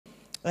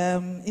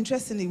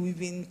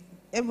Interestingly,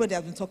 everybody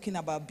has been talking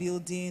about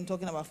building,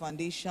 talking about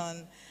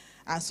foundation.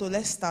 And so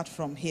let's start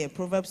from here.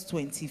 Proverbs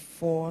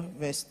 24,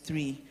 verse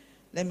 3.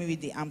 Let me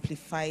read the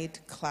Amplified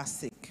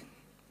Classic.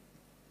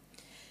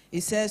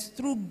 It says,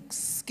 through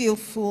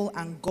skillful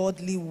and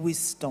godly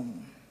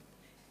wisdom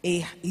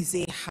is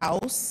a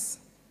house,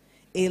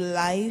 a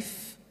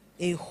life,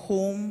 a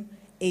home,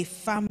 a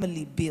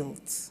family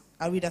built.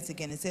 I'll read that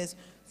again. It says,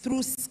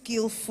 through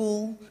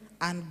skillful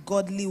and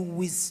godly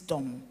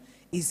wisdom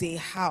is a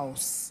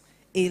house,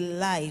 a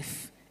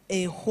life,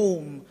 a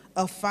home,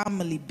 a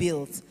family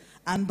built,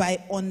 and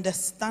by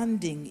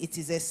understanding it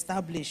is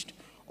established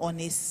on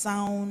a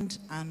sound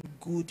and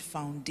good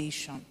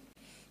foundation.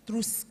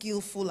 Through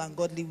skillful and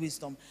godly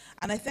wisdom.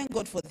 And I thank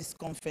God for this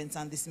conference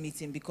and this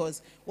meeting,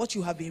 because what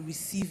you have been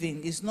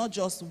receiving is not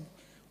just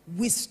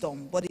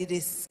wisdom, but it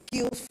is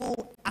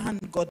skillful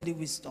and godly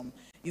wisdom.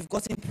 You've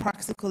gotten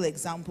practical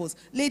examples.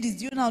 Ladies,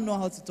 do you now know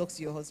how to talk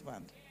to your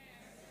husband?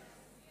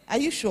 Are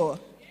you sure?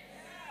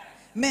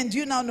 Men, do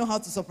you now know how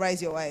to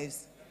surprise your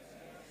wives?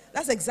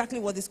 That's exactly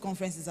what this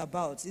conference is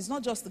about. It's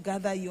not just to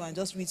gather you and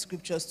just read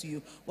scriptures to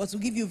you, but to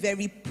give you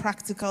very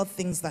practical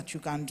things that you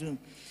can do.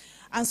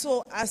 And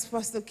so, as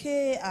Pastor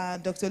K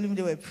and Dr.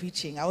 Olumide were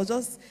preaching, I was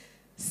just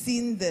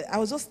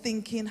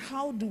thinking,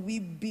 how do we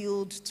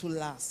build to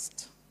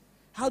last?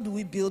 How do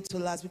we build to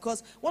last?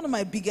 Because one of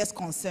my biggest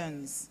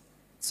concerns,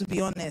 to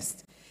be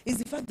honest, is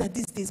the fact that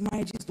these days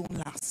marriages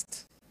don't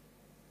last.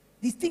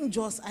 The thing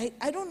just,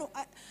 I don't know.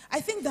 I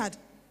think that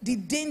the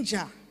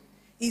danger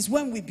is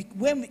when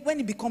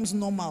it becomes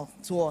normal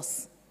to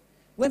us.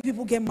 When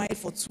people get married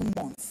for 2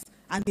 months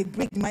and they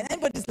break the marriage.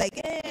 Everybody's like,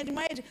 hey, the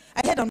marriage.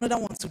 I heard another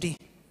one today.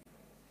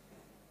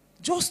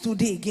 Just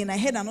today again, I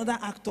heard another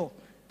actor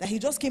that he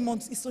just came on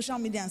his social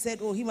media and said,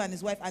 oh, him and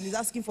his wife, and he's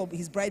asking for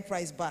his bride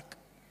price back.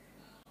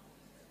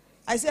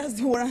 I said, has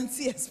the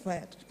warranty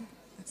expired?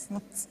 It's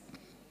not.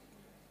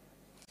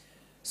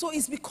 So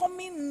it's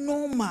becoming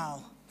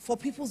normal for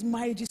people's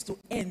marriages to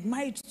end.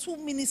 Marriage, 2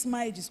 minutes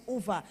marriage is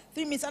over,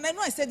 3 minutes. And I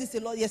know I said this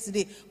a lot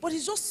yesterday, but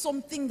it's just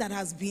something that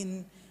has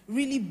been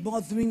really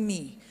bothering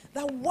me.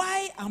 That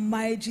why are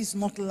marriages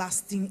not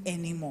lasting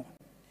anymore?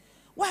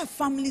 Why are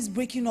families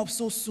breaking up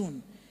so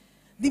soon?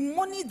 The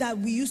money that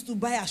we used to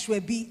buy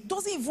Ashwebi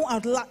doesn't even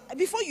outlast.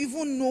 Before you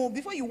even know,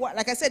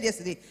 like I said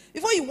yesterday,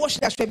 before you watch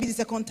the Ashwebi the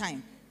second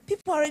time,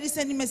 people are already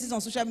sending messages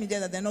on social media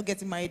that they're not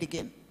getting married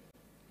again.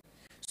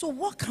 So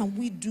what can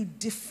we do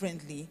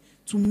differently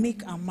to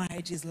make our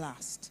marriages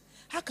last?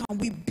 How can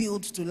we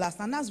build to last?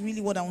 And that's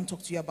really what I want to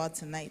talk to you about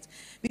tonight.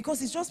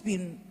 Because it's just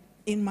been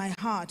in my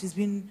heart. I've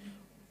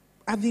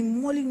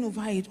been mulling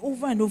over it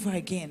over and over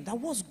again. That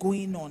what's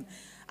going on.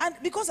 And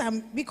because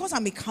I'm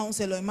a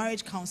counselor, a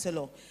marriage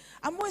counselor,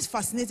 I'm always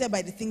fascinated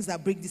by the things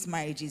that break these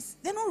marriages.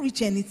 They don't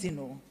reach anything,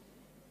 no.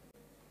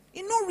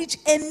 They don't reach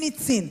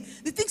anything.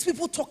 The things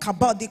people talk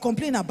about, they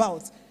complain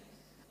about.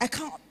 I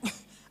can't.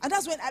 And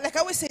that's when, like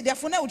I always say, their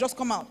phone will just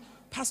come out.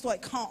 Pastor, I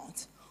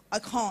can't.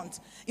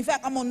 In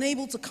fact, I'm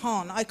unable to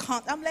count. I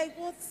can't. I'm like,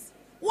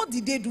 what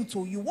did they do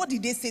to you? What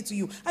did they say to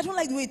you? I don't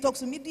like the way he talks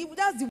to me.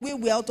 That's the way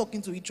we are all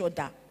talking to each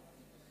other.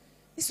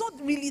 It's not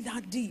really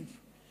that deep.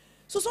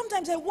 So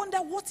sometimes I wonder,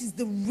 what is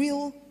the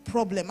real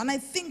problem? And I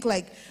think,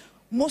 like,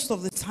 most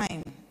of the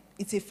time,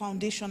 it's a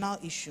foundational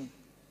issue.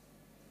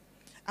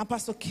 And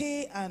Pastor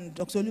K and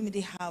Dr.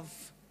 Olumide have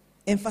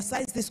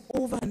emphasized this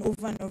over and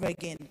over and over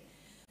again.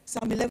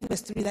 Psalm 11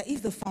 verse 3, that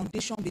if the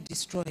foundation be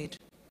destroyed,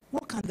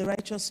 what can the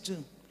righteous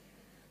do?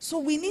 So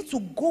we need to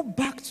go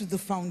back to the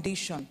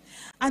foundation.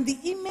 And the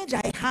image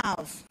I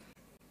have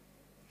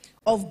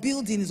of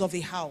building is of a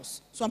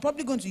house. So I'm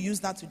probably going to use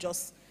that to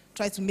just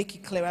try to make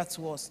it clearer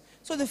to us.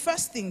 So the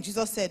first thing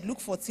Jesus said, Luke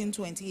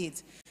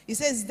 14:28, he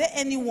says, is there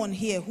anyone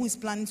here who is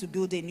planning to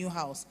build a new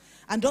house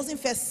and doesn't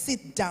first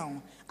sit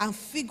down and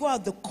figure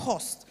out the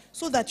cost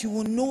so that you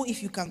will know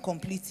if you can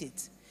complete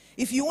it?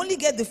 If you only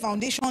get the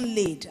foundation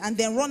laid and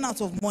then run out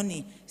of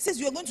money, he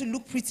says you're going to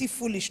look pretty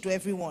foolish to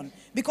everyone,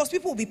 because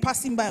people will be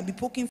passing by and be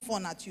poking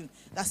fun at you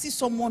that see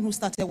someone who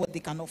started what they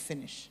cannot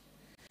finish.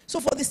 So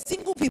for the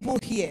single people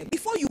here,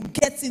 before you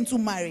get into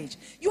marriage,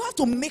 you have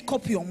to make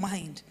up your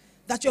mind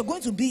that you're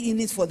going to be in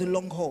it for the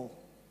long haul.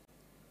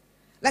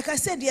 Like I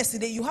said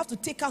yesterday, you have to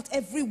take out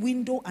every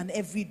window and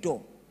every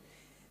door.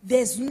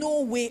 There's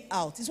no way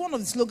out. It's one of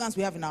the slogans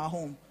we have in our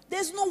home.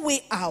 There's no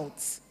way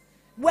out.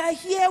 We're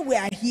here, we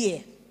are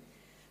here.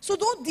 So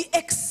the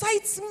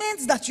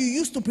excitement that you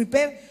used to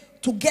prepare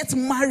to get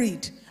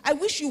married, I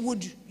wish you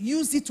would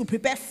use it to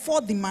prepare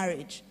for the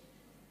marriage.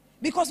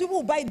 Because people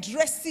will buy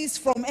dresses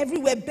from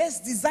everywhere,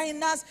 best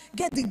designers,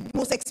 get the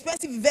most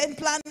expensive event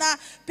planner,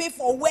 pay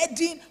for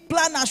wedding,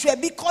 plan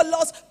ashwebi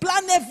colors,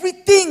 plan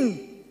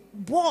everything.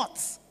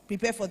 But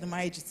prepare for the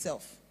marriage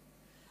itself.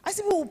 I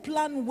see people who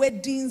plan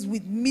weddings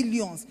with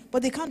millions,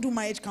 but they can't do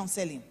marriage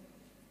counseling.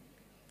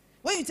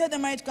 When you tell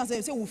them marriage counseling,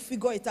 they say, we'll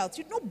figure it out.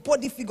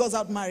 Nobody figures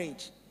out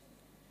marriage.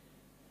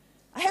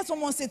 I heard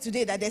someone say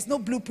today that there's no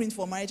blueprint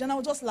for marriage, and I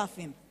was just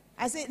laughing.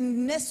 I said, in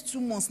the next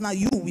 2 months now,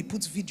 we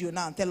put video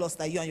now and tell us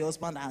that you and your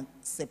husband are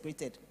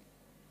separated.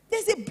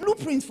 There's a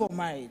blueprint for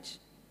marriage.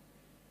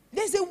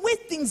 There's a way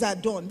things are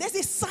done. There's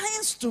a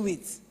science to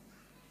it.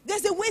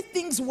 There's a way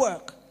things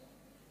work.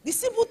 The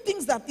simple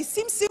things that, it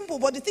seems simple,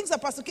 but the things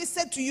that Pastor K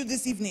said to you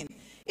this evening,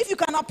 if you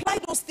can apply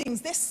those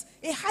things, there's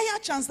a higher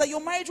chance that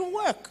your marriage will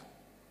work.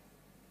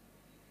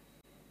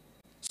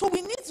 So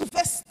we need to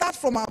first start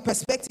from our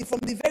perspective, from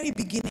the very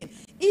beginning.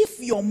 If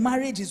your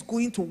marriage is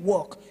going to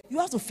work, you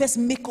have to first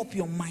make up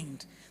your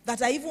mind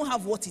that I even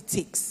have what it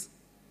takes.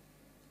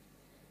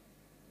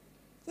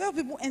 A lot of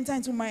people enter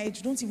into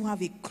marriage, don't even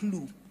have a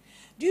clue.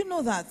 Do you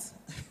know that?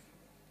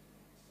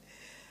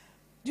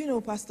 Do you know,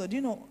 Pastor, do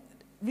you know,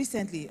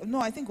 recently, no,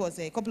 I think it was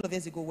a couple of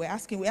years ago, we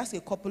asked a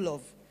couple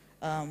of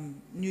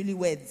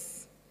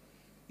newlyweds,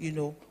 you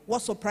know,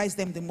 what surprised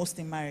them the most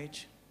in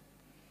marriage.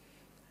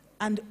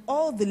 And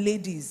all the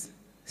ladies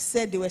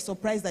said they were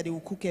surprised that they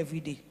would cook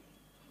every day.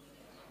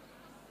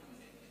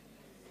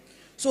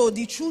 So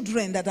the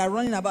children that are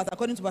running about,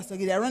 according to Pastor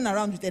Gide, they are running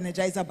around with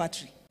Energizer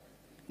battery.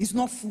 It's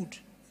not food.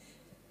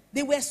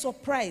 They were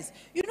surprised.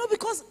 You know,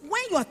 because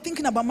when you are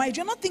thinking about marriage,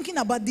 you're not thinking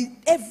about the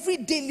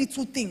everyday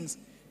little things.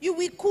 You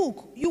will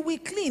cook, you will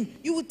clean,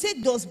 you will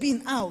take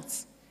dustbin out,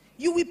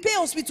 you will pay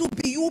hospital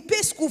bill, you will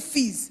pay school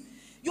fees.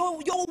 Your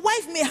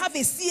wife may have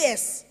a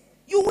CS.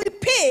 You will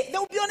pay. There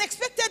will be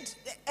unexpected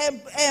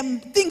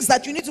things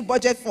that you need to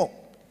budget for.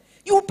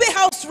 You will pay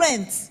house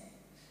rent.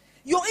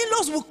 Your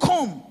in-laws will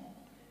come.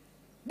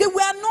 They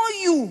will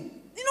annoy you.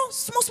 You know,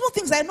 small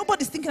things that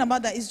nobody's thinking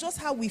about that. It's just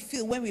how we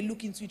feel when we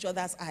look into each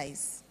other's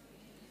eyes.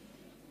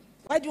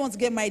 Why do you want to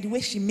get married? The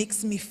way she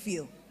makes me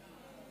feel.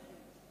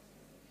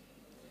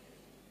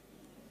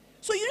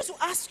 So you need to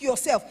ask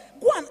yourself,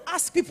 go and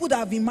ask people that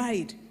have been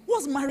married,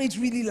 what's marriage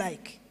really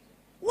like?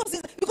 What's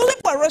it? Because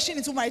people are rushing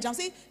into marriage. I'm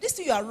saying, this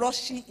thing you are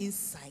rushing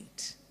inside.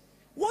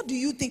 What do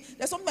you think?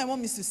 That's something my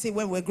mom used to say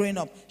when we were growing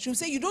up. She would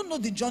say, you don't know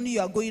the journey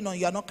you are going on,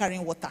 you are not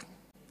carrying water.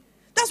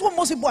 That's what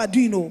most people are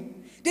doing, oh.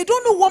 They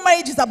don't know what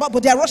marriage is about,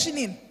 but they are rushing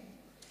in.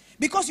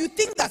 Because you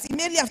think that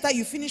immediately after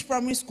you finish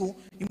primary school,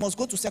 you must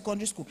go to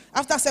secondary school.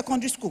 After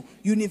secondary school,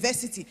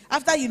 university.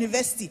 After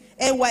university,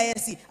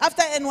 NYSC.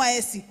 After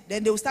NYSC,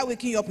 then they will start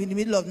waking you up in the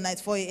middle of the night,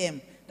 4 a.m.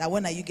 That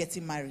when are you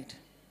getting married?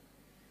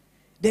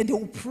 Then they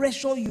will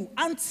pressure you.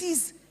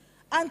 Aunties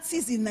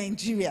in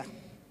Nigeria.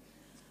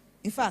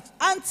 In fact,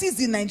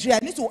 aunties in Nigeria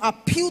need to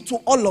appeal to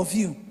all of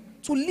you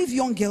to leave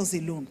young girls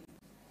alone.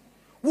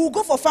 We'll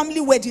go for family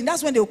wedding.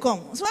 That's when they'll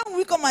come. So when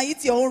we come and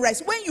eat your own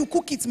rice, when you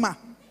cook it, ma.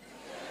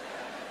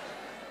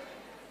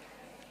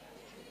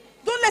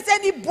 Don't let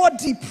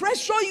anybody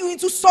pressure you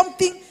into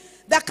something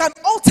that can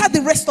alter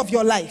the rest of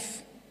your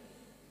life.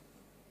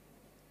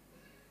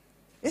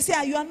 They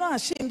say, you are not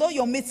ashamed. All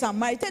your mates are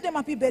married. Tell them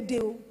happy birthday.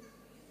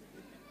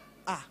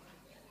 Oh.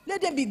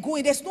 Let them be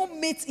going. There's no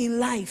mate in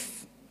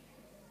life.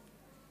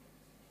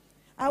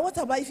 What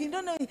about if you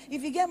don't know,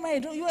 if you get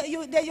married,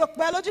 your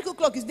biological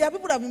clock is there. Are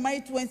people that have been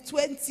married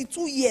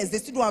 22 years, they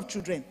still don't have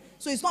children.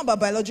 So it's not about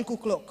biological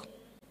clock.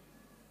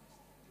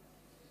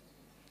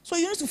 So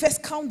you need to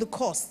first count the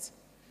cost.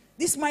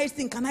 This marriage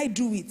thing, can I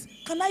do it?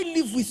 Can I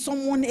live with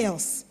someone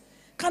else?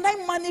 Can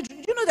I manage?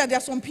 You know that there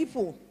are some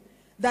people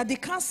that they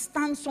can't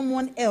stand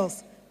someone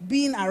else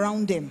being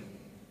around them.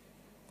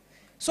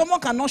 Someone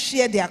cannot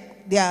share their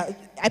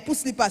I put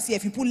slippers here,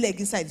 if you put leg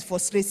inside, it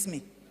frustrates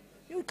me.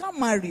 You can't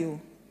marry.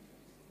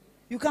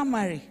 You can't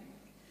marry.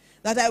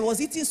 That I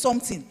was eating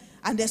something,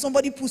 and then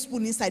somebody put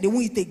spoon inside, they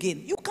won't eat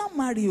again. You can't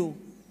marry.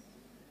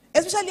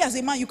 Especially as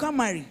a man, you can't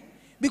marry.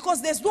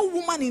 Because there's no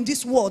woman in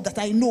this world that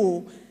I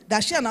know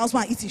that she and her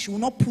husband are eating, she will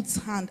not put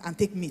hand and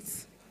take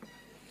meat.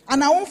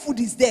 And her own food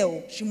is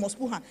there, she must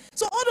put hand.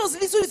 So all those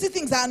little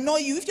things that annoy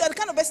you, if you're the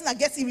kind of person that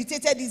gets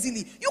irritated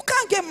easily, you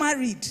can't get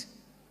married.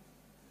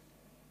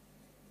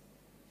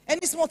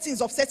 Any small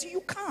things upset you,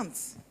 you can't.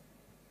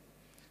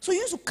 So you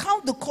need to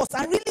count the cost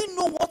and really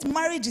know what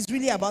marriage is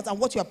really about and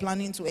what you are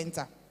planning to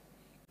enter.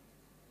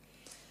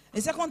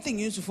 The second thing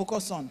you need to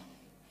focus on.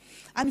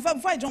 And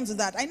before I jump to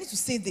that, I need to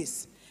say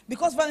this.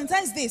 Because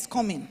Valentine's Day is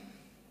coming.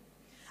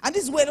 And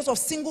this is where a lot of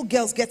single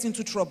girls get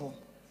into trouble.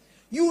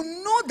 You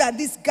know that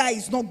this guy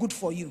is not good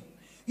for you.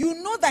 You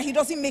know that he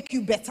doesn't make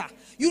you better.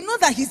 You know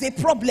that he's a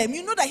problem.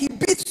 You know that he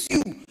beats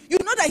you. You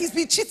know that he's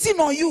been cheating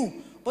on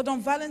you. But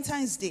on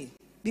Valentine's Day,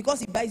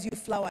 because he buys you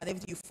flower and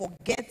everything, you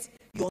forget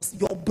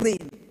your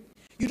brain.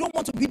 You don't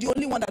want to be the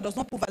only one that does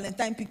not put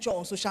Valentine picture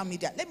on social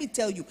media. Let me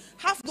tell you,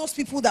 half those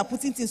people that are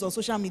putting things on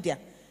social media,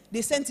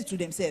 they sent it to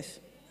themselves.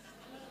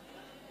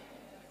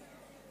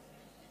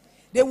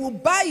 They will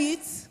buy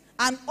it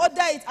and order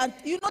it and,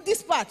 you know,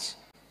 dispatch.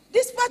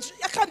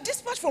 I can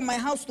dispatch from my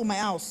house to my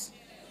house.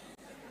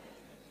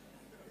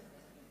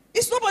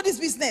 It's nobody's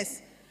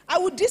business. I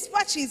will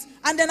dispatch it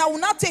and then I will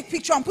now take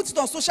picture and put it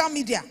on social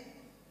media.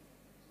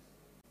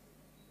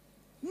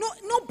 No,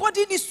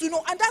 nobody needs to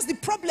know, and that's the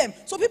problem.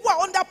 So people are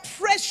under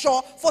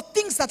pressure for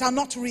things that are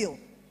not real.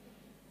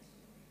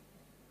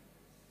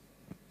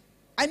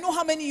 I know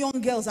how many young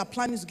girls are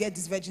planning to get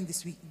this virgin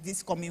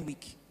this coming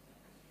week.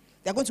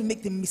 They're going to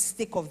make the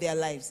mistake of their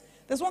lives.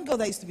 There's one girl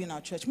that used to be in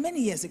our church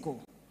many years ago.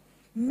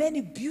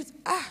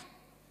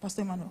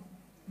 Pastor Emmanuel,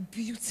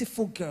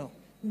 beautiful girl,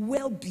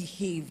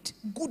 well-behaved,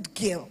 good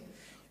girl.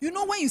 You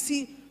know when you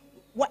see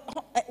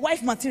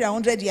wife material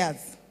 100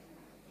 years,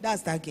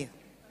 that's that girl.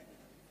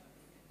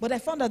 But I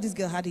found out this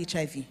girl had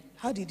HIV.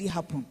 How did it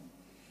happen?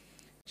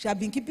 She had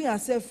been keeping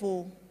herself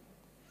for,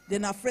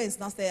 then her friends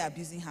now started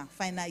abusing her.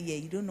 Final year,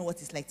 you don't know what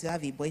it's like to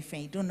have a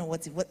boyfriend. You don't know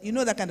what you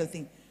know, that kind of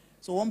thing.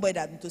 So one boy that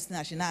had been toasting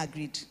her, she now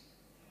agreed.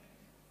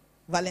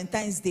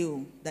 Valentine's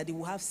Day, that they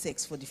will have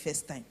sex for the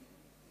first time.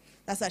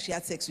 That's how she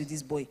had sex with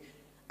this boy.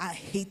 I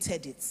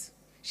hated it.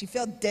 She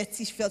felt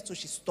dirty, she felt so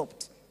she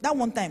stopped. That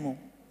one time,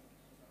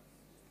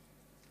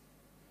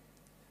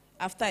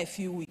 after a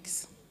few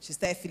weeks, she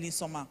started feeling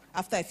somehow.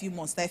 After a few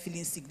months, started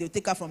feeling sick. They'll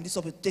take her from this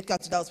hospital, take her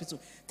to that hospital,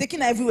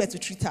 taking her everywhere to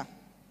treat her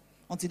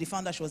until they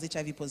found out she was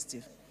HIV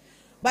positive.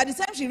 By the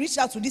time she reached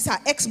out to this, her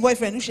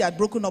ex-boyfriend who she had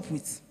broken up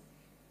with,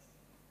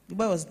 the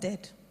boy was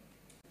dead.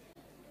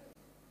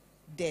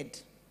 Dead.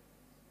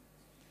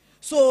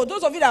 So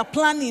those of you that are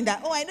planning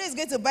that, I know he's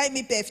going to buy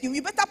me perfume,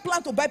 you better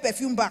plan to buy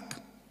perfume back.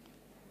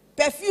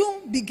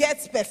 Perfume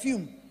begets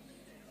perfume.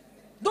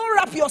 Don't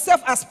wrap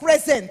yourself as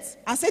present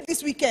and say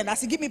this weekend,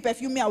 as you give me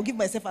perfume, I'll give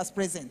myself as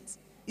present.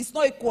 It's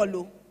not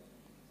equal.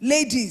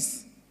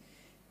 Ladies,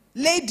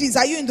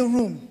 are you in the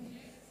room?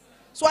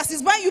 So as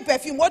he's buying you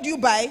perfume, what do you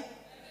buy?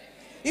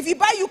 If he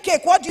buy you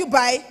cake, what do you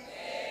buy?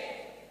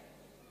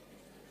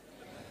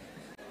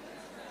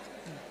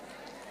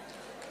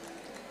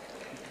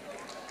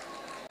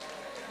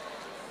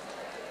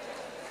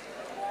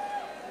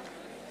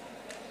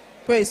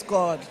 Praise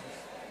God.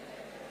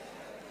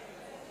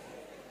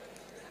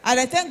 And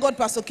I thank God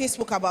Pastor K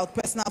spoke about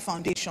personal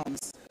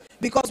foundations.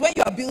 Because when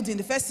you are building,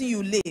 the first thing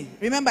you lay,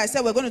 remember I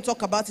said we're going to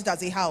talk about it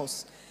as a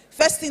house.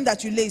 First thing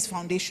that you lay is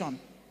foundation.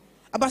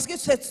 Pastor K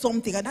said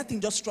something and that thing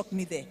just struck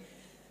me there.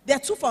 There are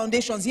two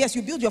foundations. Yes,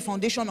 you build your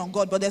foundation on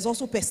God, but there's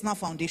also personal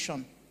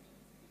foundation.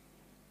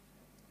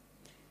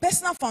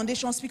 Personal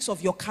foundation speaks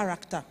of your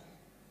character.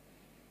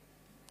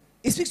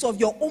 It speaks of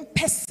your own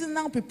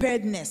personal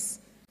preparedness.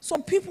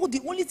 Some people,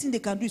 the only thing they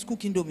can do is cook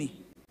indomie.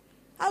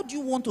 How do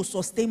you want to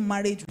sustain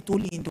marriage with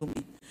only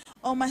indomie?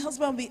 Oh, my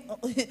husband,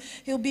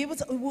 he'll be able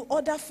to, we'll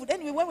order food.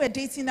 Anyway, when we're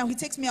dating now, he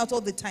takes me out all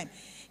the time.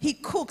 He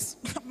cooks.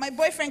 My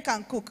boyfriend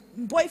can cook.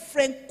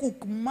 Boyfriend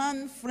cook.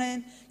 Man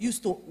friend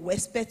used to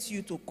expect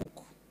you to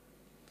cook.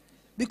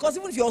 Because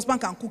even if your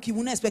husband can cook, he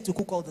wouldn't expect to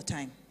cook all the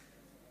time.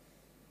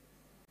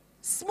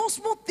 Small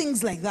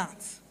things like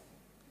that.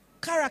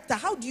 Character,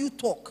 how do you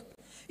talk?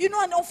 You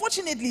know, and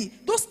unfortunately,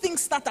 those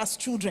things start as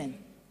children.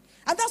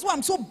 And that's why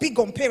I'm so big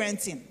on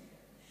parenting.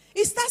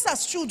 It starts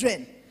as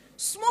children.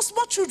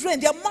 Small children,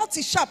 their mouth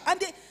is sharp. And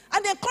they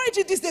encourage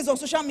it these days on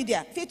social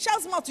media. If a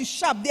child's mouth is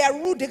sharp, they are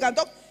rude, they can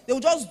talk, they will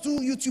just do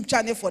YouTube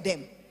channel for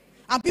them.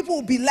 And people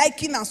will be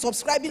liking and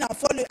subscribing and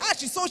following.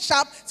 She's so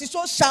sharp, she's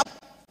so sharp.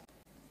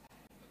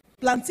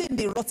 Plantain,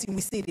 they rotten,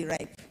 we say they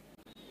ripe.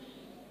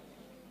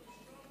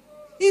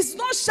 It's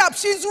not sharp,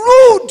 she's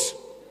rude.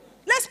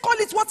 Let's call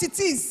it what it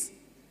is.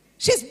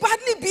 She's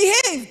badly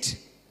behaved.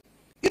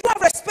 You don't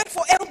have respect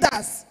for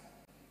elders.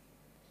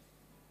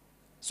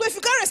 So if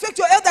you can't respect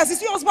your elders,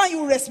 it's your husband you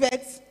will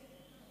respect.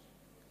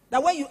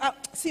 That when you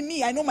see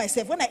me, I know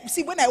myself. When I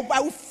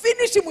will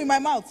finish him with my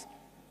mouth.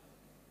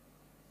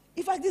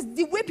 In fact,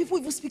 the way people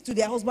even speak to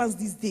their husbands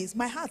these days,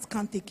 my heart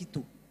can't take it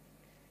too.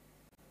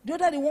 The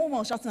other day, one woman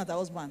was shouting at her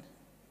husband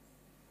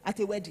at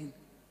a wedding.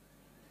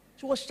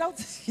 She was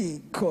shouting,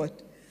 hey, God.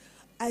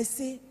 I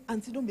say,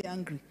 Auntie, don't be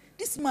angry.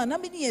 This man, how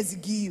many years he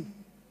give you?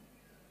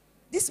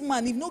 This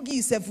man, if not give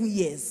you 7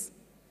 years.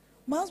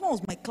 My husband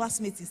was my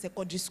classmate in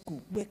secondary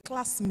school. We're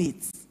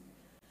classmates.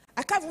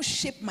 I can't even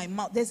shape my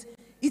mouth.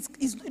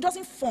 It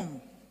doesn't form.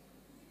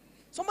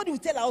 Somebody will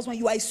tell her husband,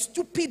 you are a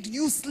stupid,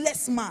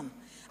 useless man.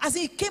 As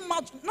it came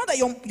out, not that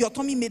your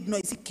tummy made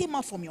noise, it came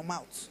out from your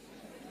mouth.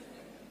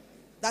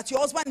 That your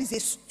husband is a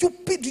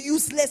stupid,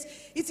 useless.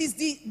 It is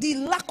the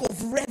lack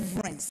of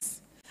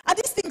reverence. And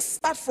these things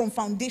start from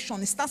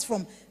foundation. It starts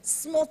from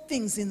small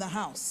things in the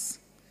house.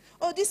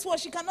 Oh, this one,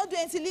 she cannot do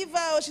anything, leave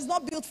her, or she's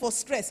not built for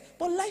stress.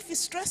 But life is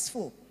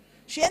stressful.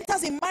 She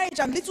enters a marriage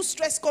and little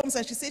stress comes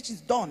and she says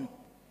she's done.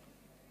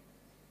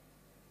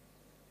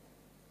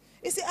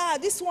 You say,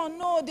 this one,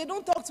 no, they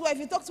don't talk to her. If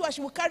you talk to her, she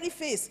will carry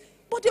face.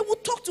 But they will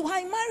talk to her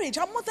in marriage.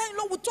 Her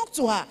mother-in-law will talk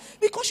to her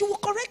because she will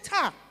correct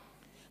her.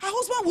 Her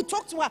husband will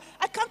talk to her.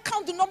 I can't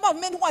count the number of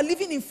men who are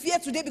living in fear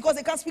today because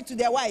they can't speak to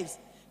their wives.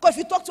 Because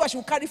if you talk to her, she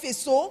will carry face.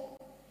 So,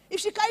 if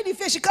she carry the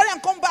face, she carry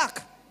and come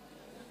back.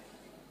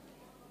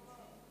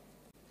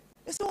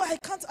 They say, I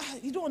can't,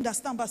 you don't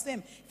understand, Pastor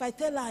M. If I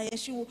tell her,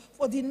 she will,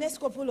 for the next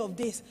couple of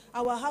days,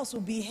 our house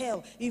will be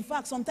hell. In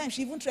fact, sometimes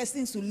she even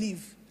threatens to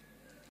leave.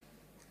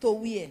 To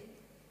where?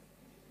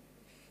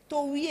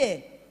 To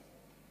where?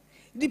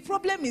 The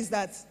problem is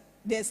that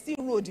there's still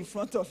road in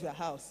front of your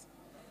house.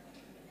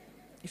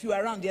 If you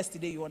were around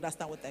yesterday, you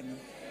understand what I mean.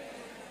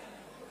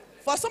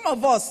 For some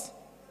of us,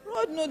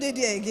 road no day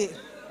there again.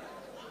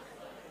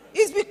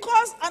 It's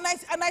because,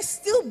 and I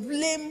still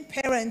blame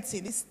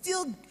parenting. It's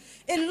still,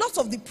 a lot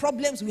of the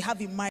problems we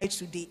have in marriage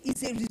today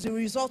is a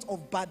result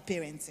of bad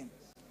parenting.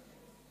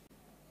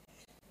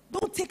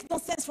 Don't take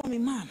nonsense from a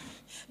man.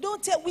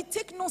 We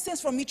take nonsense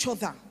from each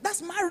other.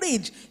 That's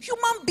marriage.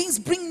 Human beings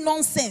bring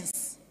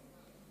nonsense.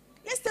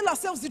 Let's tell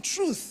ourselves the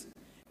truth.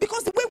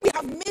 Because the way we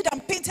have made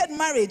and painted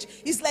marriage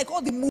is like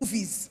all the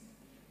movies.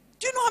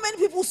 Do you know how many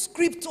people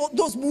script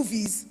those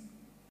movies?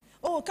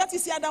 Oh, can't you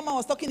see Adama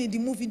was talking in the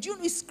movie? Do you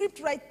know the script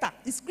writer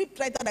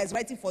that is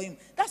writing for him?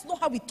 That's not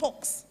how he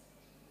talks.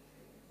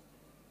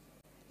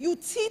 You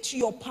teach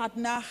your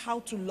partner how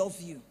to love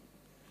you.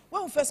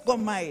 When we first got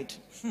married,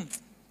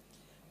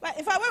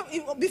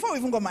 before we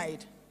even got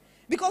married,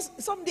 because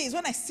some days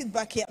when I sit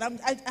back here,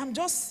 I'm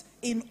just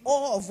in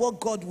awe of what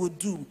God would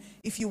do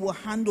if you will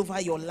hand over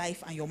your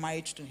life and your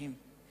marriage to him.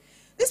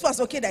 This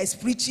was okay that is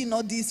preaching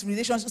all these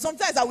relationships.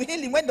 Sometimes I will hail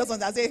him when does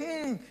something, I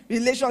say,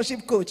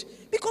 relationship coach.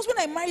 Because when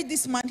I married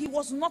this man, he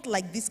was not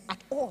like this at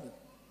all.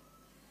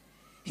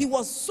 He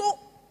was so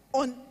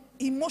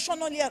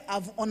emotionally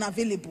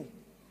unavailable.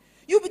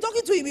 You'll be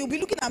talking to him, he'll be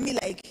looking at me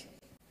like,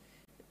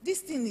 this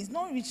thing is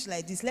not rich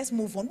like this. Let's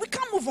move on. We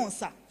can't move on,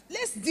 sir.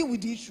 Let's deal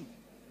with the issue.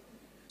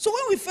 So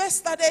when we first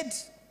started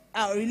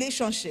our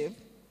relationship,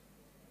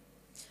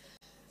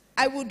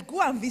 I would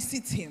go and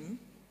visit him,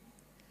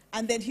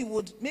 and then he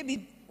would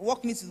maybe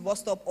walk me to the bus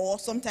stop, or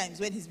sometimes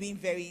when he's being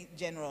very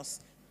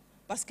generous.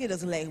 Basket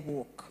doesn't like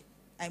walk.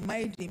 I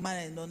married a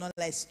man and does not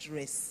like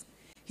stress.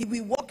 He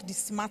will walk the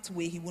smart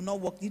way. He will not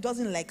walk. He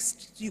doesn't like,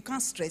 you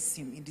can't stress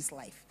him in this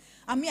life.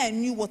 I mean, I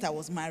knew what I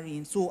was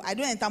marrying. So I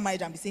don't enter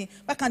marriage and be saying,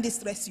 why can't they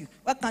stress you?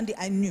 Why can't they?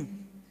 I knew.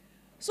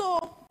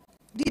 So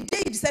the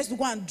day he decides to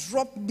go and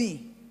drop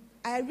me,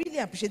 I really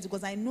appreciate it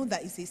because I know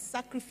that it's a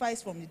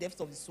sacrifice from the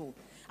depths of the soul.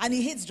 And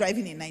he hates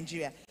driving in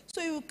Nigeria.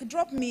 So he will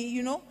drop me,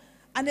 you know.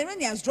 And then when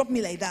he has dropped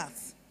me like that,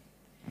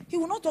 he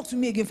will not talk to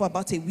me again for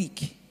about a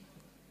week.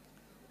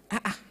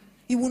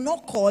 He will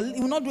not call. He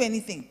will not do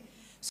anything.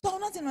 So I'm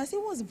not telling him. I say,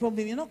 what's the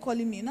problem? You're not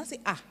calling me. And I say,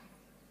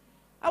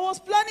 I was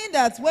planning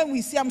that when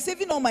we see, I'm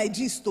saving all my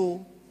gist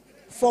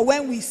for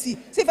when we see.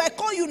 So if I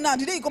call you now,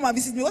 the day you come and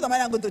visit me, what am I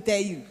not going to tell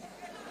you?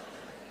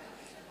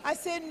 I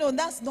said, no,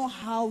 that's not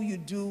how you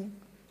do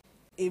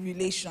a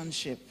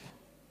relationship.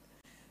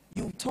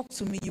 You talk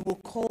to me, you will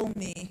call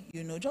me,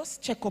 you know,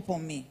 just check up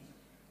on me.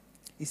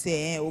 He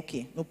said,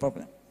 okay, no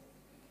problem.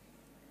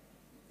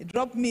 He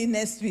dropped me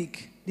next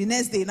week. The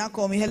next day, he now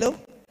call me, hello?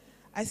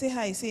 I say,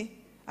 hi. He say,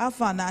 how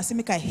far now? I say,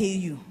 make I hail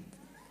you.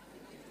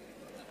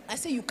 I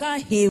say, you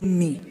can't hail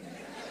me.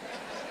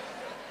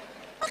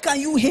 How can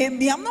you hail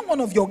me? I'm not one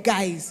of your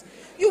guys.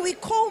 You will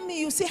call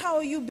me, you say, how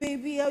are you,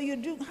 baby? How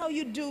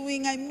you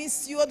doing? I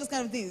miss you, all those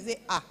kind of things. You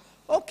say,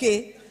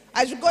 okay.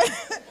 I should go.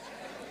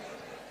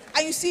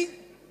 And you see,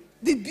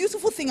 the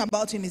beautiful thing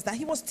about him is that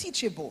he was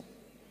teachable.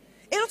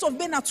 A lot of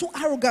men are too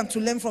arrogant to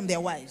learn from their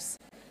wives.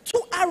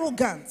 Too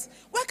arrogant.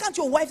 Why can't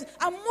your wife?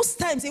 And most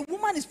times, a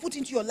woman is put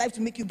into your life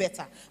to make you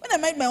better. When I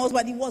married my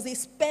husband, he was a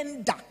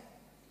spender.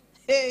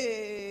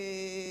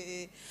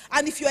 Hey.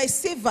 And if you are a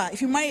saver,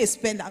 if you marry a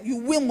spender, you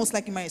will most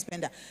likely marry a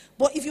spender.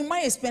 But if you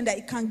marry a spender,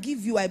 it can give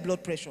you high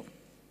blood pressure.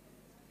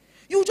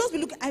 You will just be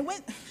looking.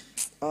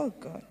 Oh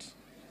God.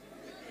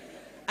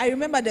 I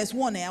remember there's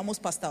one, I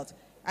almost passed out.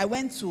 I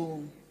went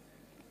to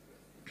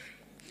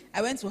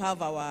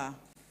have our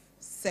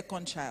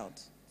second child.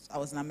 I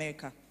was in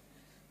America.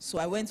 So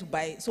I went to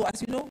buy, so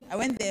as you know, I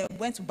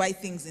went to buy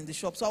things in the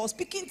shop. So I was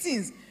picking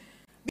things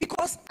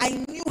because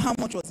I knew how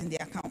much was in the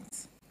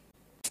account.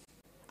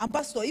 And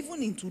Pastor,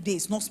 even in today,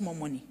 it's not small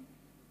money.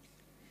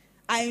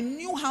 I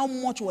knew how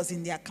much was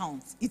in the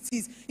account. It's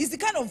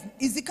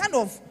the kind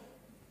of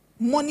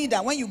money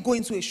that when you go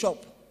into a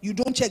shop, you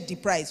don't check the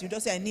price. You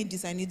just say, I need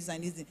this, I need this, I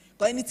need this.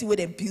 But anything where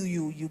they bill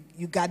you,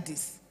 you got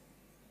this.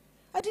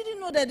 I didn't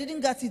know that I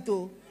didn't get it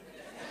though.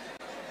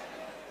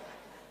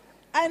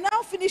 I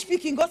now finished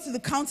picking, got to the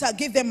counter,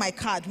 gave them my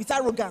card with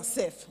arrogance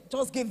self.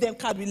 Just gave them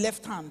card with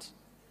left hand.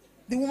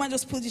 The woman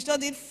just put it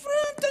on in front.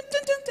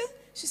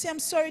 She said, I'm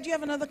sorry, do you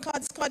have another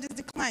card? This card is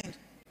declined.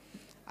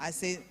 I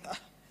said,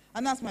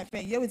 and asked my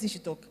friend, yeah, what did she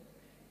talk?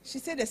 She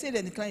said, they said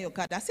they decline your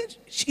card. I said,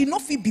 she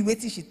not fit be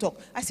waiting she talk.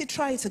 I said,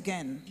 try it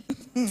again.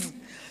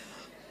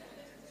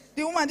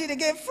 The woman did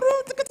again.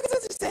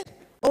 She said,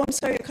 oh, I'm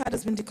sorry, your card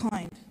has been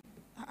declined.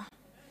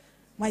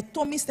 My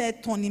tummy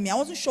started turning me. I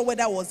wasn't sure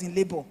whether I was in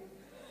labor.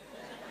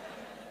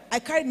 I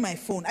carried my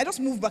phone. I just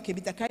moved back a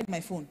bit. I carried my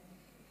phone.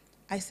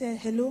 I said,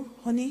 hello,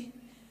 honey.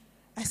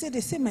 I said,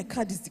 they say my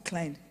card is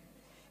declined.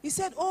 He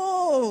said,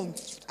 oh,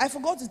 I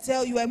forgot to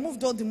tell you, I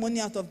moved all the money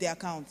out of the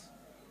account.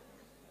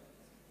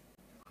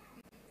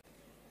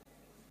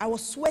 I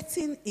was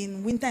sweating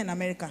in winter in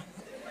America.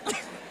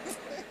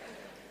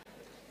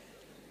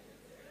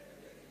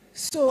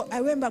 So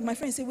I went back. My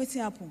friend said, what's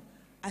happened?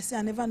 I said,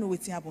 I never know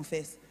what's happened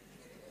first.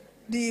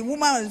 The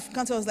woman at the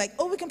counter was like,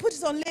 oh, we can put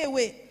it on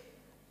layaway.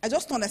 I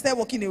just turned, I started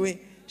walking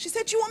away. She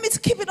said, do you want me to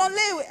keep it on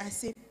layaway? I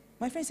said,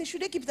 my friend said,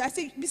 should they keep it? I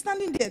said, be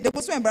standing there. They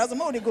were so embarrassed.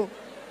 Where would they go?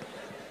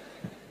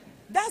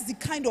 That's the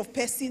kind of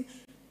person,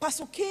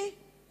 Pastor K,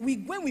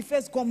 when we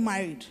first got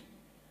married,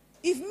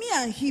 if me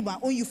and him are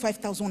owing you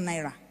 5,000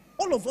 naira,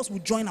 all of us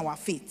would join our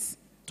faith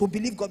to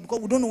believe God because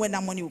we don't know when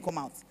that money will come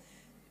out.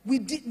 We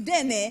did,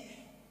 then,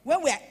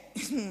 when we are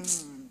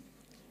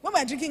when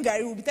we're drinking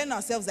Gary, we'll be telling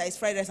ourselves that it's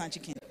fried rice and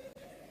chicken.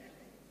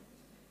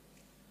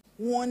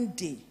 One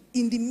day,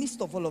 in the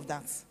midst of all of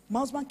that, my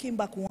husband came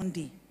back one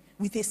day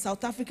with a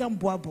South African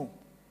boabo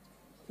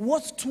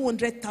worth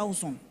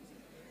 200,000.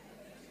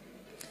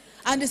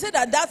 And they said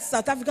that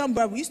South African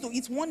boabo used to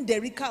eat 1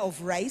 derica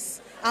of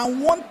rice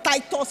and 1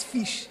 Titus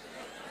fish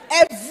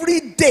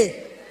every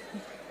day.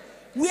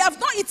 We have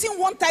not eaten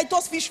 1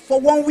 Titus fish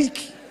for 1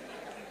 week.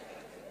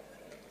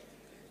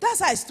 That's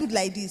how I stood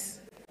like this.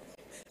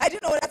 I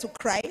didn't know whether to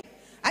cry.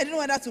 I didn't know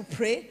whether to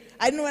pray.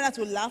 I didn't know whether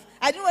to laugh.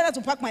 I didn't know whether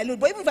to pack my load.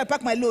 But even if I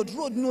pack my load,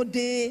 road no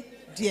day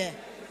there.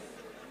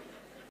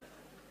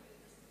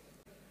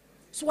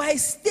 So I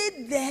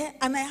stayed there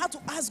and I had to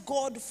ask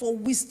God for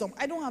wisdom.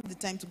 I don't have the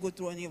time to go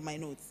through any of my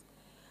notes.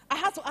 I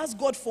had to ask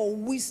God for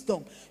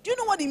wisdom. Do you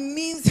know what it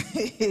means?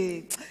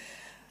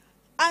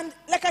 And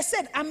like I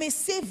said, I'm a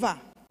saver.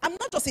 I'm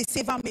not just a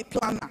saver, I'm a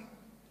planner.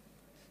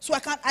 So I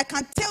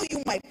can tell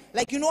you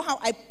you know how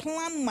I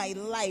plan my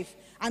life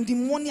and the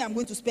money I'm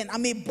going to spend.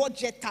 I'm a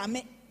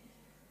budgeter.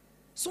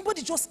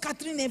 Somebody just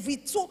scattering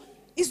everything. So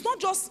it's not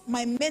just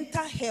my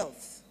mental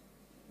health.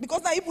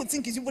 Because now people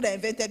think it's people that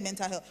invented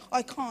mental health. Oh,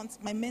 I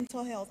can't. My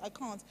mental health. I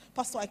can't.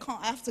 Pastor, I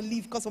can't. I have to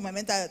leave because of my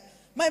mental health.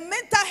 My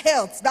mental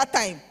health that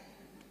time.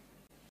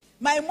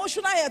 My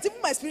emotional health.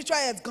 Even my spiritual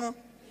health gone.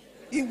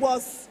 It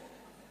was.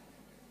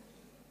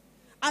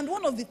 And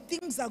one of the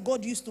things that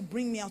God used to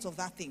bring me out of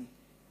that thing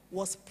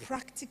was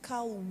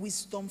practical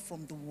wisdom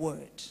from the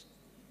word.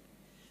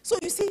 So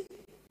you see,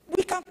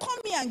 we can come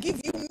here and give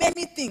you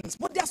many things,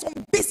 but there are some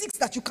basics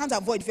that you can't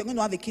avoid if you're going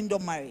to have a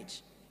kingdom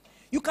marriage.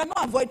 You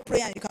cannot avoid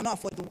prayer and you cannot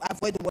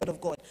avoid the word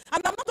of God.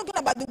 And I'm not talking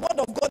about the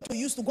word of God to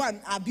use to go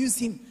and abuse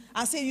him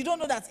and say, you don't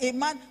know that a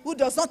man who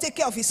does not take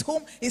care of his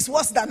home is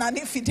worse than an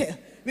infidel,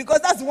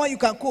 because that's the one you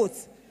can quote.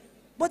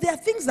 But there are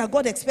things that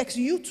God expects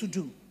you to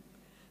do.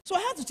 So I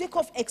had to take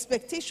off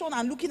expectation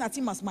and looking at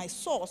him as my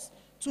source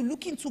to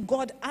look into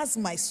God as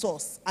my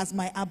source, as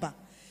my Abba.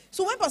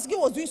 So when Pastor Gay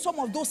was doing some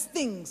of those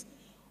things,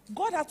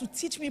 God had to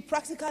teach me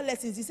practical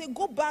lessons. He said,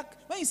 go back.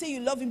 When you say you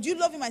love him, do you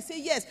love him? I say,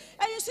 yes.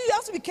 And you see, you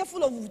have to be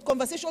careful of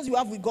conversations you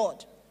have with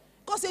God.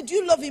 God said, do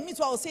you love him? Me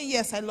too. I will say,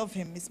 yes, I love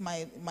him. It's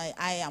my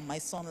eye and my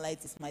sunlight.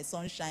 It's my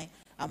sunshine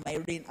and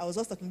my rain. I was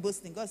just talking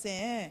boasting. God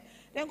said,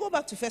 Then go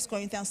back to 1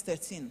 Corinthians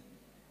 13.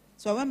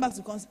 So I went back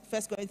to 1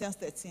 Corinthians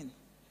 13.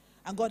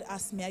 And God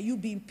asked me, are you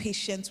being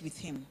patient with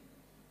him?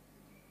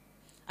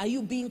 Are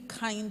you being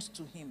kind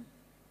to him?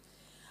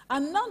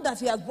 And now that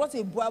he has brought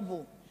a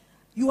boabo,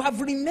 you have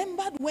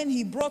remembered when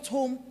he brought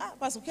home,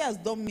 Pastor K has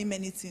done me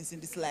many things in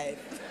this life.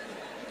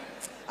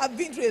 I've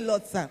been through a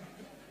lot, sir.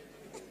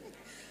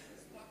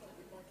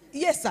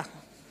 Yes, sir.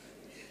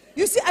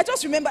 You see, I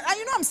just remember, and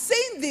I'm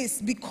saying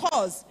this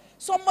because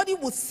somebody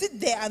would sit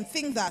there and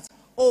think that,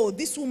 oh,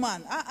 this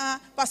woman,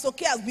 Pastor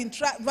K has been,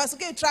 Pastor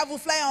K travel,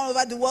 flying all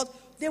over the world.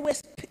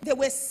 There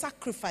were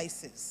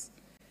sacrifices.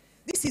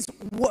 This is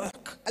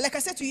work. Like I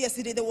said to you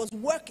yesterday, there was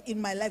work in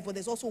my life, but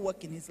there's also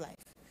work in his life.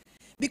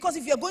 Because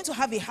if you're going to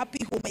have a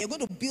happy home and you're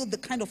going to build the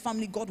kind of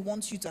family God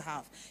wants you to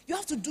have, you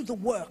have to do the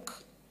work.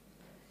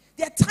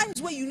 There are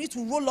times where you need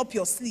to roll up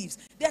your sleeves.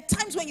 There are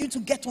times when you need to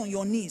get on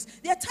your knees.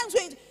 There are times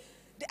when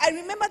I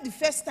remember the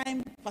first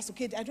time, Pastor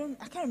K, I can't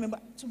remember.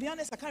 To be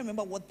honest, I can't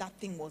remember what that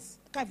thing was.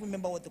 I can't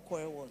remember what the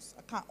quarrel was.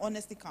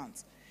 Honestly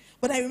can't.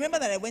 But I remember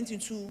that I went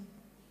into,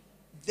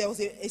 there was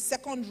a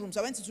second room. So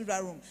I went into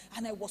that room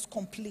and I was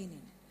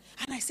complaining.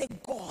 And I said,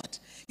 God,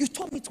 you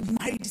told me to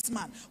marry this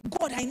man.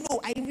 God, I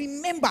know, I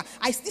remember.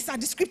 These are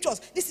the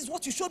scriptures. This is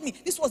what you showed me.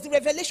 This was the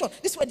revelation.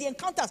 These were the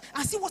encounters.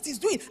 And see what he's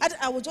doing.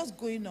 I was just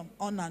going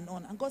on and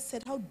on. And God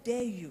said, how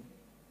dare you?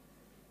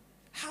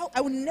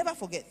 I will never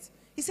forget.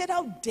 He said,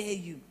 how dare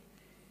you?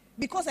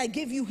 Because I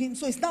gave you him,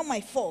 so it's now my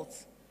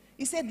fault.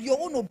 He said, your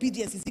own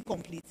obedience is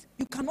incomplete.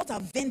 You cannot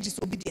avenge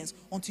disobedience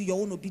until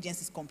your own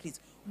obedience is complete.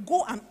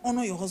 Go and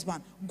honor your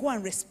husband. Go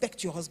and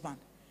respect your husband.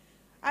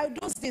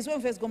 Those days when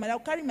we first got married, I'll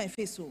carry my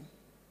face. So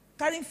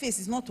carrying face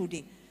is not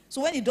today.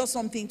 So when he does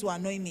something to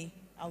annoy me,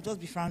 I'll just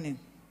be frowning.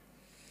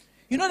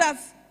 You know that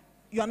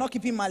you are not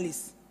keeping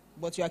malice,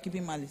 but you are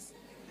keeping malice.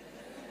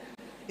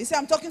 He said,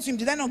 I'm talking to him.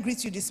 Did I not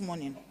greet you this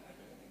morning?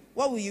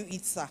 What will you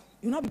eat, sir?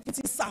 You'll not be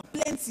putting sir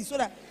plenty so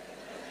that.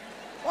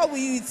 What will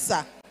you eat,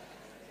 sir?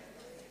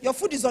 Your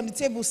food is on the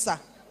table, sir.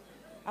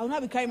 I will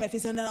not be carrying my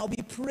face and then I'll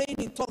be praying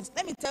in tongues.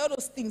 Let me tell you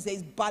those things, there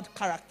is bad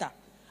character.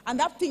 And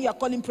that thing you are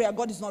calling prayer,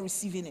 God is not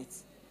receiving it.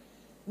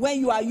 When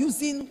you are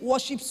using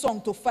worship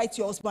song to fight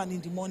your husband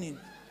in the morning.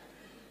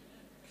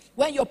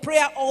 When your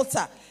prayer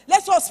altar,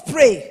 let us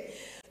pray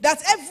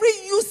that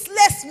every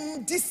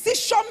useless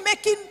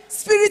decision-making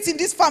spirit in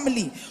this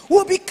family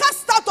will be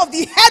cast out of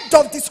the head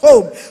of this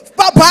home.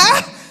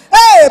 Baba,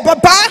 hey,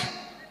 Baba.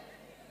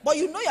 But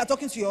you know you are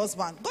talking to your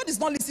husband. God is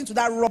not listening to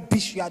that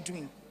rubbish you are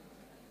doing.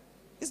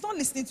 He's not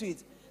listening to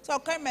it. So I'll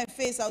carry my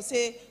face, I'll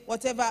say,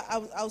 whatever,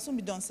 I'll soon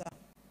be done, sir.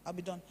 I'll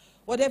be done.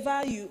 I'm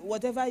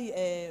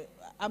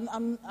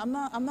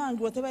not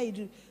angry, whatever you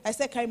do. I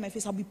said, carry my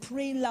face, I'll be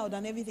praying loud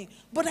and everything.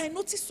 But I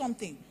noticed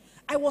something.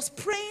 I was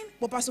praying,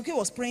 but Pastor K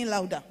was praying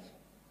louder.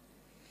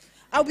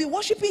 I'll be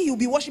worshiping, he'll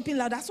be worshiping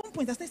loud. At some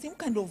point, I started saying, what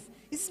kind of,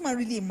 is this man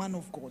really a man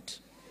of God?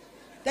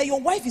 That your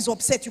wife is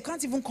upset, you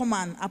can't even come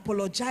and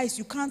apologize,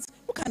 you can't,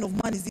 what kind of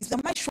man is this?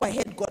 Am I sure I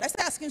heard God? I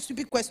started asking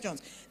stupid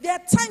questions. There are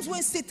times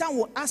when Satan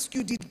will ask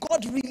you, did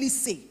God really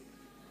say?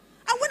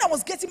 And when I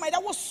was getting married, I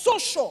was so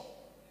sure.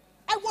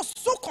 I was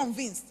so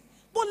convinced.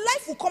 But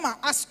life will come and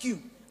ask you,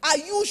 are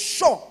you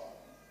sure?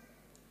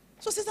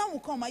 So Satan will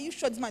come, are you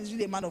sure this man is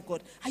really a man of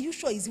God? Are you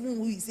sure he's even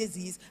who he says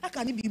he is? How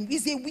can he be?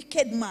 He's a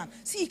wicked man.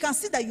 See, he can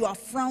see that you are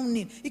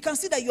frowning. He can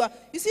see that you are,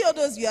 you see all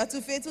those, you are too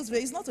faithful.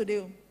 It's not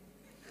today.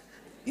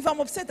 If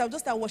I'm upset, I'll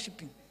just start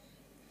worshiping.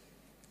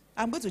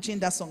 I'm going to change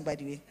that song, by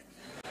the way.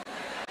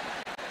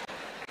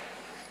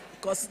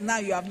 Because now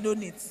you have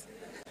known it.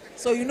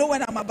 So you know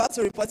when I'm about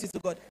to report it to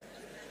God.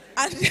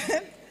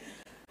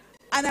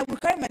 And I will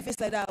carry my face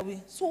like that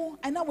away. So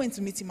I now went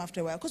to meet him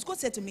after a while. Because God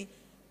said to me,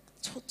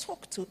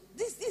 talk to,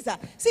 these are,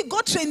 see,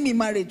 God trained me in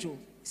marriage. He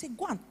said,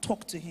 go and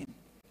talk to him.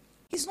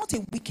 He's not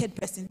a wicked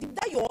person.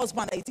 That your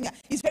husband, I think,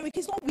 he's very wicked.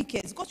 He's not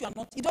wicked. It's because you are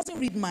not, he doesn't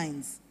read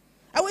minds.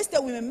 I always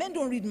tell women, men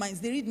don't read minds,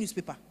 they read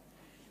newspaper.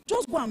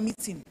 Just go and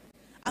meet him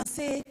and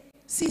say,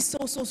 see, so,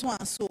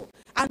 and so.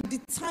 And the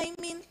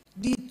timing,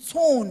 the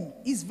tone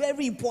is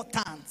very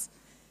important.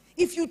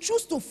 If you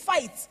choose to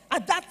fight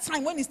at that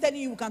time when he's telling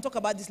you we can talk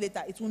about this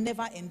later, it will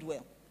never end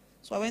well.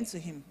 So I went to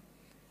him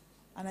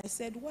and I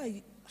said,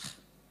 why?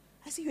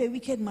 I said, you're a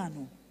wicked man.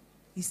 Oh.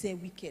 He said,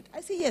 wicked.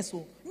 I said, yes.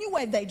 Oh. New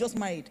wife that I just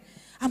married.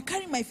 I'm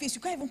carrying my face.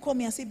 You can't even call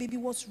me and say, baby,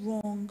 what's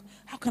wrong?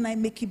 How can I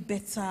make it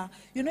better?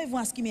 You're not even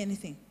asking me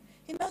anything.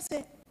 He now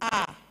said,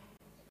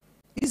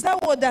 is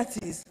that what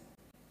that is?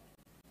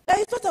 That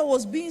he thought I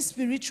was being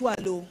spiritual,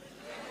 though.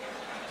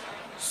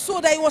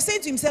 So that he was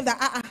saying to himself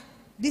that,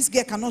 this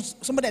girl cannot,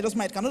 somebody I just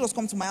married cannot just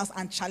come to my house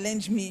and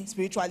challenge me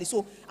spiritually.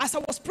 So as I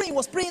was praying, he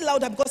was praying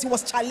louder because he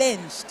was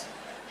challenged.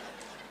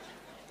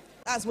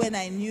 That's when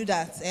I knew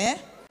that,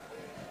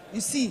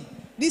 You see,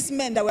 these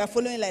men that were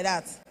following like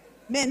that,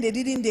 men, they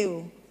didn't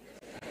do.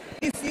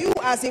 If you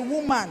as a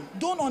woman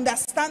don't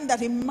understand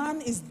that a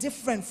man is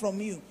different from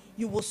you,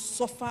 you will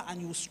suffer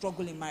and you will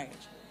struggle in marriage.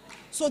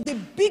 So the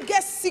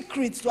biggest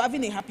secret to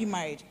having a happy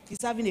marriage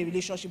is having a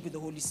relationship with the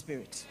Holy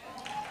Spirit.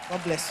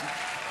 God bless you.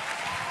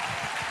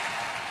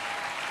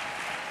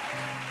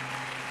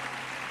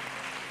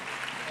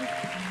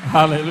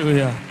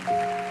 Hallelujah.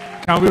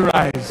 Can we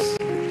rise?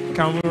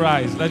 Can we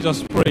rise? Let's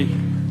just pray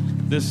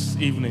this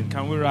evening.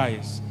 Can we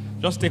rise?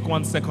 Just take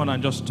 1 second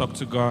and just talk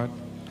to God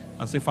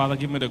and say, Father,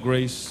 give me the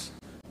grace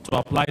to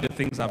apply the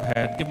things I've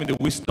heard. Give me the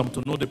wisdom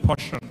to know the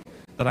portion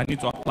that I need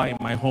to apply in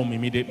my home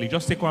immediately.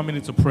 Just take 1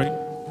 minute to pray.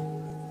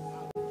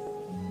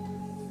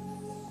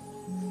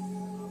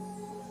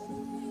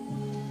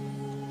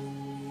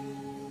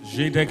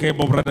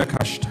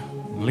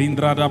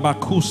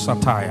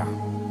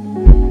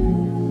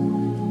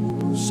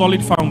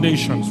 Solid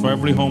foundations for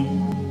every home.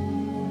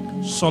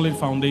 Solid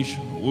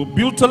foundation. We'll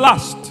build to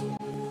last.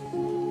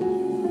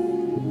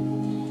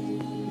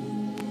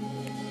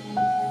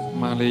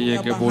 In the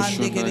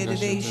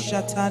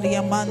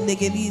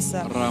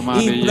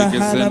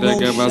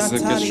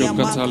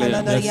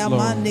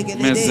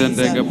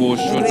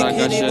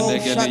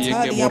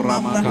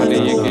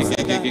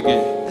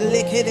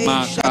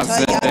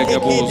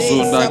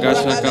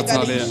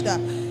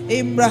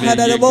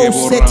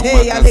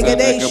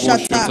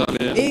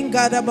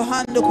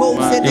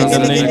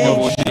name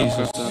of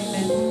Jesus.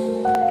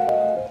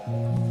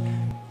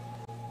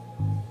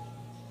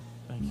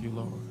 Thank you,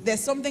 Lord. There's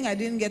something I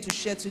didn't get to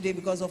share today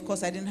because, of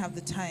course, I didn't have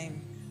the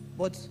time.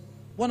 But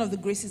one of the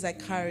graces I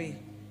carry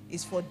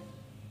is for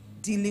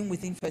dealing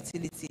with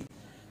infertility.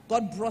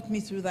 God brought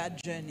me through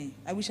that journey.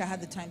 I wish I had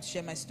the time to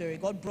share my story.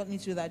 God brought me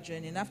through that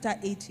journey. And after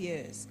 8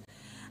 years,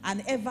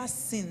 and ever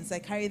since I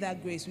carry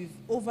that grace, we've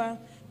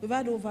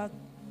had over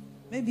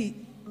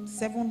maybe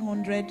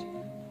 700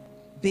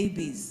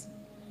 babies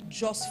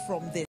just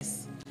from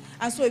this.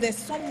 And so if there's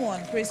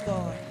someone, praise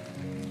God,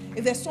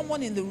 if there's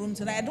someone in the room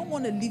tonight, I don't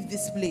want to leave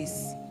this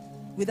place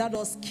without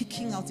us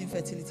kicking out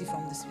infertility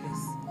from this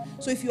place.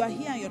 So if you are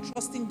here and you're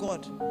trusting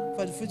God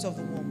for the fruits of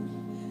the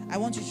womb, I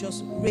want you to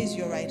just raise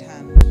your right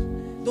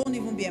hand. Don't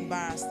even be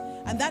embarrassed.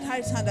 And that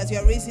right hand, as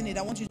you're raising it,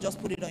 I want you to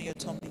just put it on your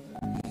tummy.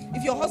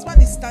 If your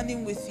husband is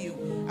standing with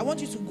you, I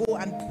want you to go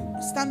and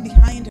stand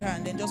behind her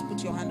and then just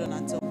put your hand on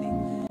her tummy.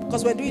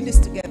 Because we're doing this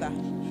together.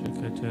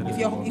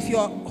 If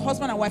your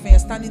husband and wife and you're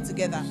standing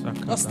together,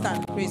 just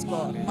stand. Praise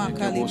God. In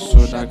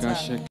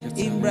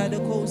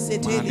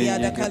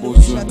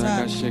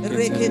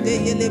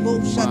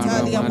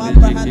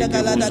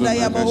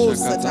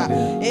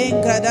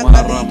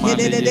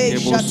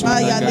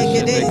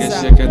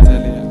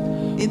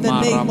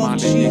the name of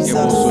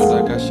Jesus.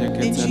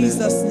 In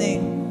Jesus'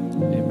 name.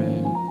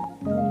 Amen.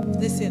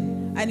 Listen,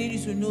 I need you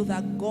to know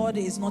that God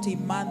is not a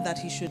man that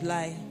he should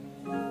lie.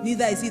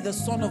 Neither is he the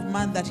son of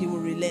man that he will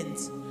relent.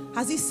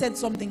 Has he said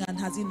something and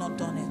has he not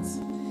done it?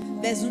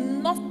 There's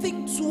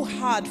nothing too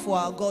hard for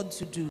our God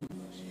to do.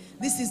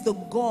 This is the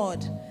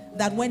God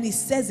that when he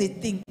says a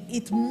thing,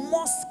 it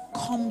must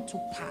come to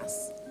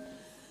pass.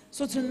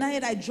 So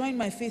tonight I join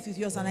my faith with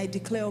yours and I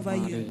declare over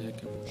you.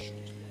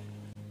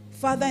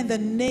 Father, in the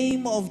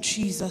name of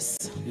Jesus,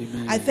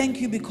 Amen. I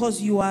thank you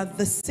because you are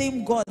the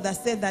same God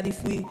that said that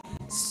if we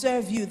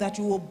serve you, that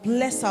you will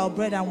bless our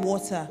bread and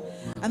water,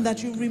 and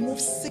that you remove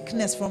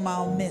sickness from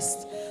our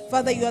midst.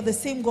 Father, you are the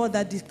same God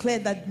that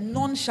declared that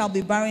none shall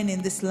be barren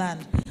in this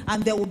land,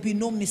 and there will be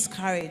no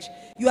miscarriage.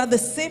 You are the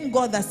same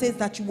God that says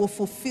that you will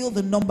fulfill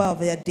the number of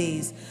their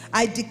days.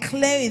 I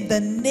declare in the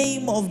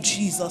name of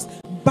Jesus,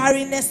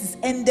 barrenness is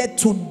ended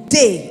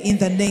today in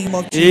the name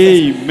of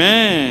Jesus.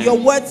 Amen. Your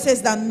word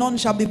says that none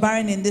shall be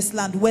barren in this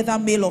land, whether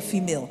male or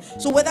female.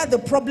 So whether the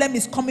problem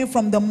is coming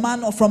from the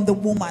man or from the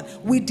woman,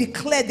 we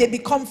declare they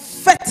become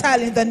fertile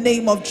in the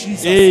name of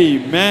Jesus.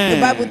 Amen.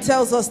 The Bible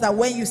tells us that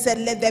when you said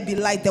let there be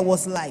light, there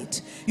was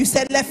light. You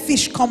said let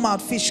fish come out,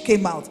 fish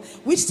came out.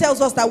 Which tells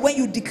us that when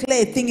you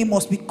declare a thing, it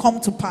must come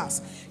to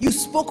pass. You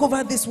spoke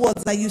over these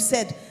words that you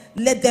said,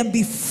 let them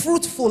be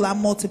fruitful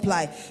and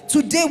multiply.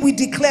 Today we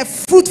declare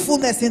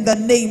fruitfulness in the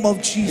name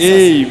of Jesus.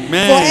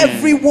 Amen. For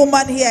every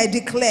woman here, I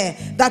declare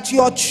that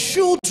your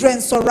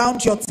children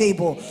surround your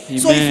table. Amen.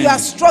 So if you are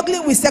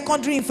struggling with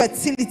secondary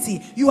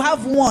infertility, you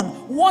have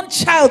one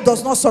child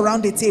does not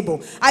surround a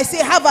table. I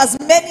say have as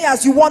many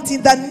as you want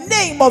in the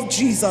name of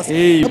Jesus.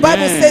 Amen. The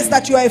Bible says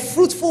that you are a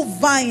fruitful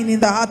vine in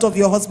the heart of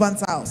your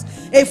husband's house.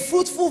 A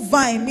fruitful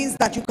vine means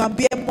that you can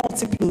bear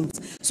multiples.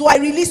 So I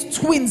release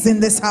twins in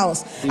this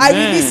house. Amen.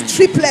 I release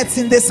triplets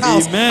in this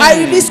house. Amen.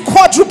 I release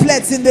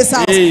quadruplets in this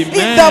house. Amen.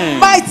 In the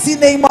mighty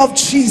name of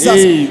Jesus,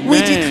 Amen. we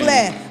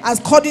declare,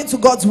 according to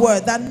God's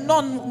word, that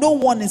no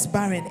one is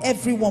barren.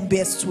 Everyone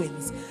bears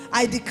twins.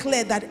 I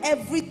declare that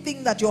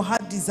everything that your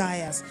heart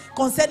desires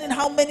concerning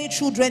how many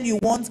children you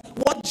want,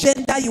 what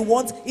gender you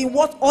want, in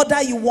what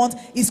order you want,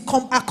 is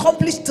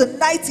accomplished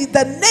tonight in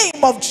the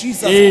name of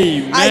Jesus.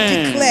 Amen.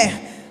 I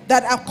declare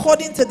that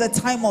according to the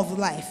time of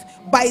life,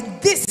 by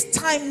this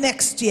time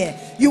next year,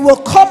 you will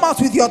come out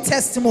with your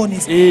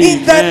testimonies. Amen.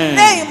 In the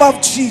name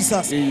of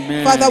Jesus.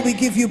 Amen. Father, we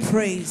give you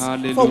praise.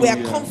 Hallelujah. For we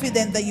are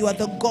confident that you are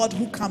the God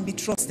who can be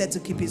trusted to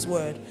keep his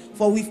word.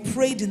 For we've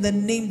prayed in the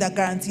name that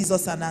guarantees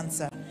us an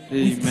answer. Amen.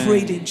 We've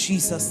prayed in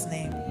Jesus'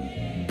 name.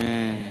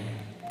 Amen.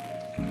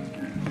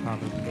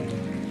 Hallelujah.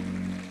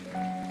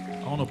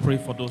 I want to pray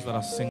for those that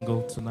are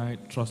single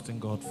tonight, trusting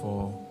God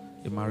for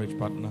a marriage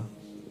partner.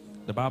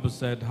 The Bible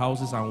said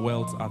houses and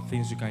wealth are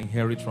things you can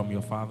inherit from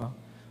your father,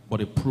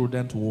 but a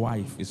prudent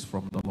wife is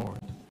from the Lord.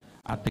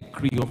 I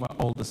decree over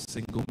all the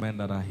single men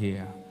that are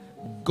here,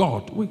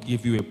 God will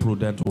give you a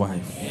prudent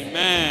wife.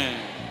 Amen.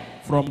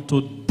 From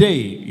today,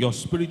 your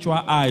spiritual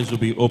eyes will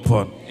be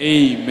open.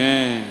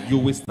 Amen. You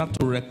will start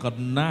to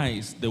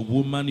recognize the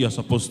woman you're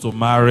supposed to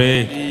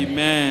marry.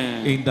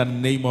 Amen. In the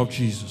name of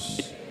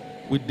Jesus.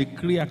 We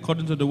decree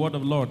according to the word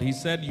of the Lord. He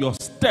said your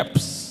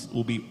steps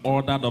will be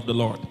ordered of the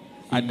Lord. Amen.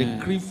 I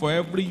decree for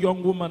every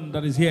young woman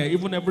that is here,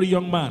 even every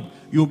young man,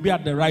 you'll be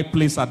at the right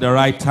place at the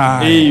right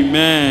time.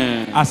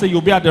 Amen. I say you'll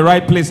be at the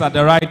right place at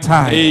the right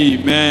time.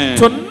 Amen.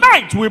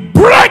 Tonight we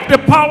break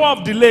the power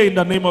of delay in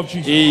the name of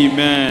Jesus.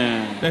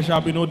 Amen. There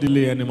shall be no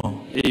delay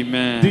anymore.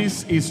 Amen.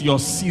 This is your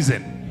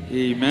season.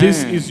 Amen.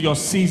 This is your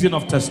season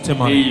of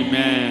testimony.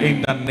 Amen.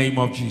 In the name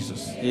of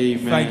Jesus.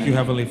 Amen. Thank you,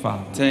 Heavenly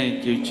Father.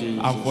 Thank you,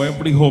 Jesus. And for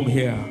every home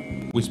here,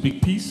 we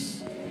speak peace.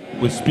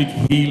 We speak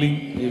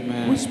healing.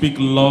 Amen. We speak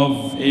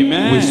love.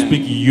 Amen. We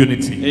speak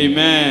unity.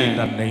 Amen. In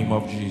the name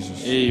of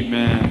Jesus.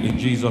 Amen. In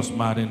Jesus'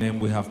 mighty name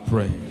we have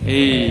prayed.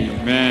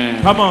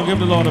 Amen. Come on, give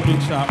the Lord a big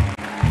shout.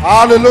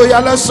 Hallelujah.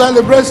 Let's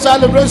celebrate,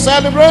 celebrate,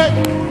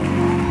 celebrate.